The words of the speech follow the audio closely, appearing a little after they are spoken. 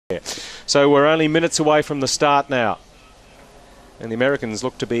So we're only minutes away from the start now. And the Americans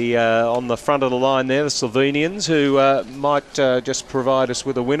look to be on the front of the line there, the Slovenians, who might just provide us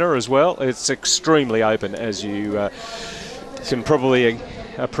with a winner as well. It's extremely open, as you can probably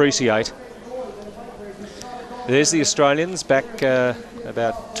appreciate. There's the Australians back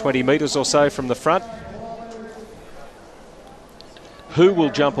about 20 metres or so from the front. Who will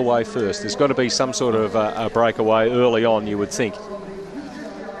jump away first? There's got to be some sort of a breakaway early on, you would think.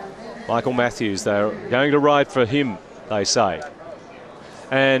 Michael Matthews, they're going to ride for him, they say.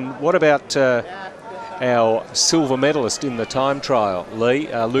 And what about our silver medalist in the time trial, Lee,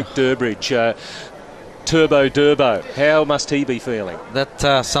 Luke Durbridge, Turbo Durbo? How must he be feeling?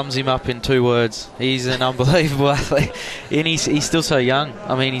 That sums him up in 2 words. He's an unbelievable athlete, and he's still so young.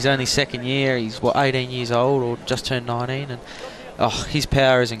 I mean, he's only second year. He's, what, 18 years old or just turned 19, and his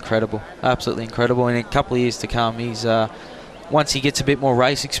power is incredible, absolutely incredible. In a couple of years to come, he's once he gets a bit more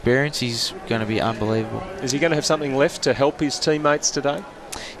race experience, he's going to be unbelievable. Is he going to have something left to help his teammates today?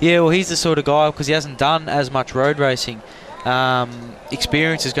 Yeah, well, he's the sort of guy, because he hasn't done as much road racing.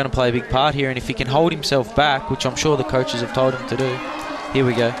 Experience is going to play a big part here, and if he can hold himself back, which I'm sure the coaches have told him to do, here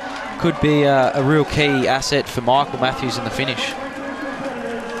we go, could be a real key asset for Michael Matthews in the finish.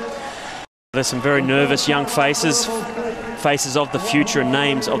 There's some very nervous young faces of the future and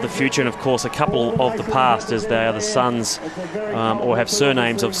names of the future, and of course a couple of the past, as they are the sons or have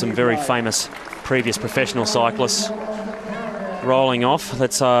surnames of some very famous previous professional cyclists. Rolling off.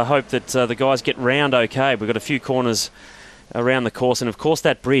 Let's hope that the guys get round okay. We've got a few corners around the course, and of course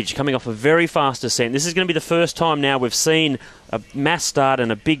that bridge coming off a very fast descent. This is going to be the first time now we've seen a mass start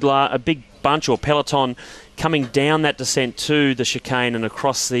and a big bunch or peloton coming down that descent to the chicane and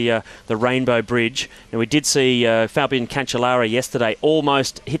across the Rainbow Bridge. Now, we did see Fabian Cancellara yesterday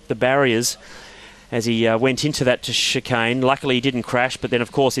almost hit the barriers as he went into that chicane. Luckily, he didn't crash, but then,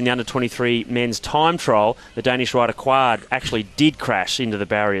 of course, in the under-23 men's time trial, the Danish rider Quard actually did crash into the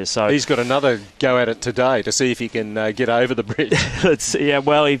barriers. So he's got another go at it today to see if he can get over the bridge. Yeah,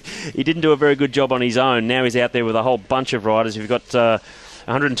 well, he didn't do a very good job on his own. Now he's out there with a whole bunch of riders. You've got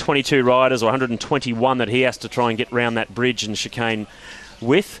 122 riders, or 121 that he has to try and get round that bridge and chicane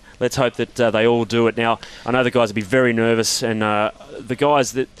with. Let's hope that they all do it. Now, I know the guys will be very nervous, and the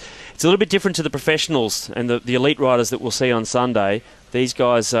guys that... It's a little bit different to the professionals and the elite riders that we'll see on Sunday. These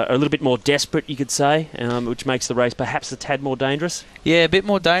guys are a little bit more desperate, you could say, which makes the race perhaps a tad more dangerous. Yeah, a bit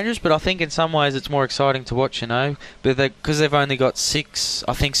more dangerous, but I think in some ways it's more exciting to watch, you know, because they've only got six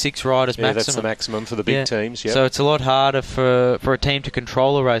riders maximum. That's the maximum for the big teams. Yep. So it's a lot harder for a team to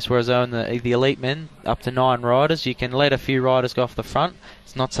control a race, whereas on the elite men, up to 9 riders, you can let a few riders go off the front.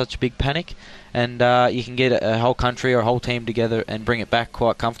 It's not such a big panic, and you can get a whole country or a whole team together and bring it back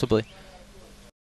quite comfortably.